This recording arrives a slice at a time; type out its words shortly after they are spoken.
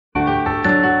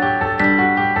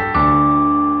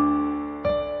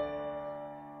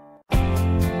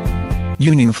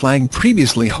Union flag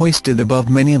previously hoisted above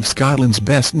many of Scotland's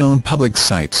best-known public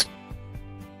sites.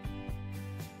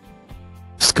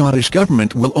 Scottish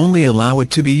Government will only allow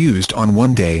it to be used on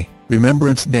one day,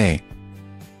 Remembrance Day.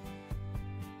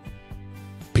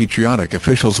 Patriotic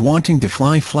officials wanting to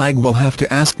fly flag will have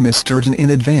to ask Miss Sturgeon in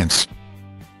advance.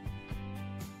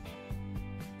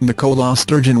 Nicola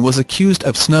Sturgeon was accused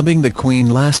of snubbing the Queen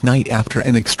last night after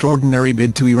an extraordinary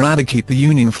bid to eradicate the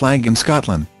Union flag in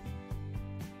Scotland.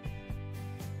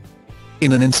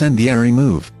 In an incendiary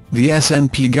move, the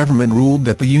SNP government ruled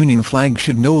that the Union flag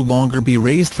should no longer be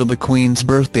raised for the Queen's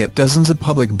birthday at dozens of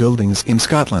public buildings in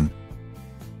Scotland.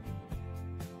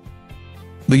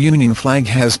 The Union flag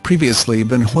has previously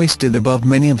been hoisted above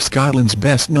many of Scotland's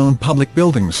best-known public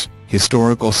buildings,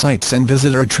 historical sites and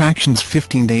visitor attractions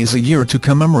 15 days a year to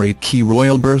commemorate key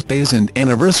royal birthdays and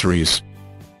anniversaries.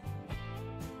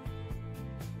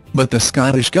 But the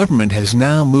Scottish Government has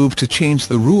now moved to change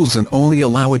the rules and only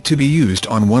allow it to be used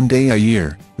on one day a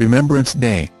year, Remembrance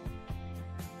Day.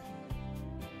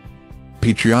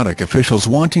 Patriotic officials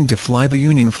wanting to fly the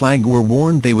Union flag were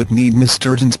warned they would need Miss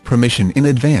Sturgeon's permission in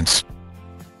advance.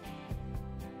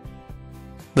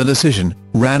 The decision,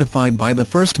 ratified by the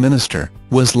First Minister,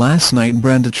 was last night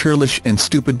branded churlish and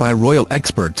stupid by royal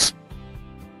experts.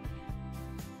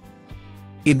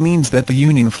 It means that the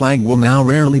Union flag will now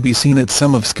rarely be seen at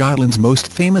some of Scotland's most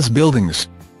famous buildings.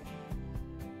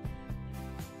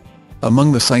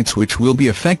 Among the sites which will be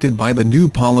affected by the new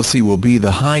policy will be the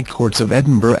High Courts of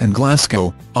Edinburgh and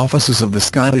Glasgow, offices of the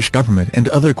Scottish Government and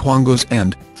other quangos,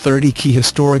 and 30 key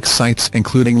historic sites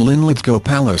including Linlithgow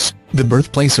Palace, the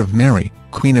birthplace of Mary,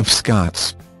 Queen of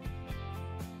Scots.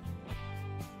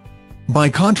 By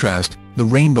contrast, the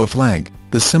rainbow flag,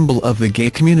 the symbol of the gay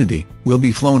community, will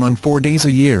be flown on 4 days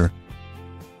a year.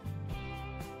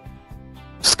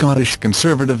 Scottish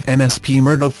Conservative MSP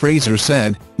Murdo Fraser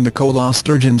said, "Nicola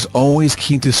Sturgeon's always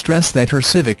keen to stress that her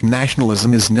civic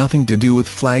nationalism is nothing to do with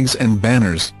flags and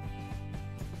banners.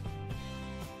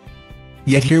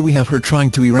 Yet here we have her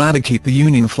trying to eradicate the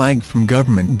Union flag from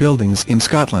government buildings in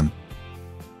Scotland.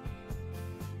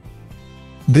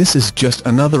 This is just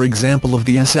another example of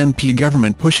the SNP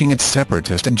government pushing its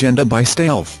separatist agenda by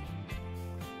stealth."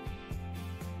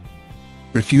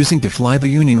 Refusing to fly the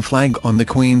Union flag on the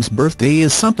Queen's birthday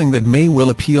is something that may well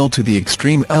appeal to the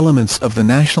extreme elements of the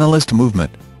nationalist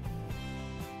movement.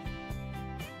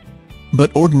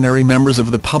 But ordinary members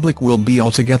of the public will be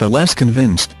altogether less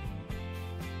convinced.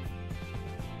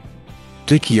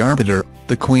 Gigi Hadid,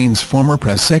 the Queen's former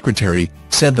press secretary,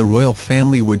 said the royal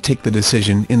family would take the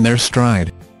decision in their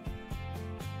stride.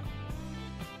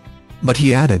 But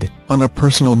he added, "On a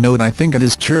personal note, I think it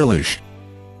is churlish.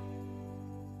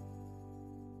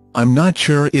 I'm not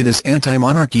sure it is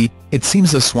anti-monarchy, it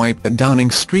seems a swipe at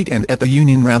Downing Street and at the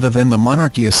Union rather than the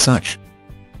monarchy as such."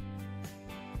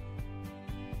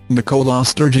 Nicola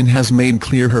Sturgeon has made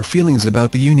clear her feelings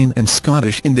about the Union and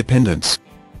Scottish independence.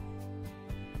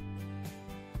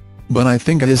 "But I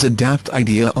think it is a daft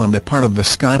idea on the part of the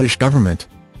Scottish Government.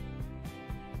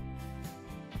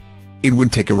 It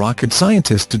would take a rocket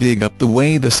scientist to dig up the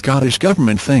way the Scottish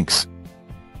Government thinks.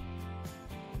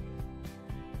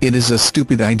 It is a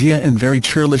stupid idea and very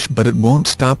churlish, but it won't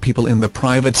stop people in the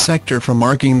private sector from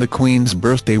marking the Queen's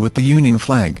birthday with the Union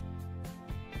flag."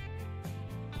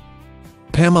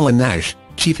 Pamela Nash,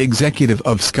 Chief Executive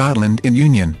of Scotland in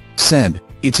Union, said,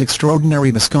 "It's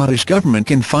extraordinary the Scottish Government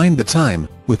can find the time,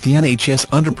 with the NHS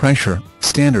under pressure,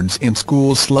 standards in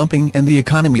schools slumping and the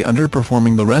economy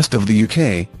underperforming the rest of the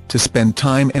UK, to spend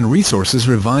time and resources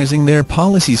revising their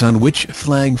policies on which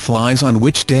flag flies on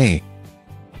which day.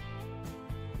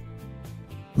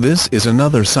 This is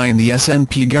another sign the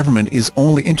SNP government is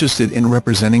only interested in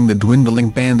representing the dwindling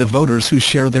band of voters who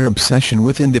share their obsession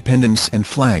with independence and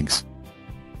flags."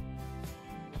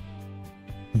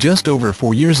 Just over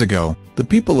 4 years ago, the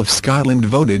people of Scotland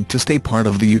voted to stay part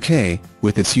of the UK,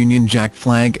 with its Union Jack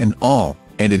flag and all,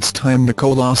 and it's time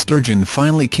Nicola Sturgeon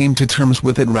finally came to terms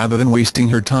with it rather than wasting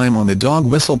her time on the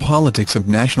dog-whistle politics of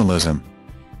nationalism.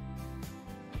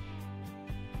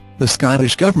 The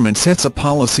Scottish Government sets a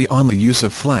policy on the use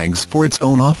of flags for its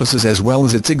own offices as well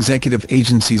as its executive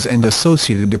agencies and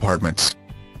associated departments.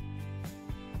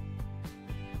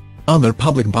 Other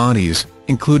public bodies,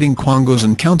 including quangos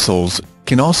and councils,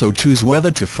 can also choose whether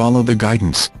to follow the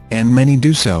guidance, and many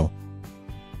do so.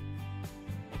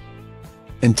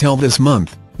 Until this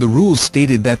month, the rules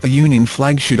stated that the Union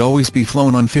flag should always be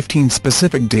flown on 15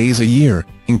 specific days a year,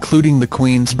 including the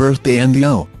Queen's birthday and the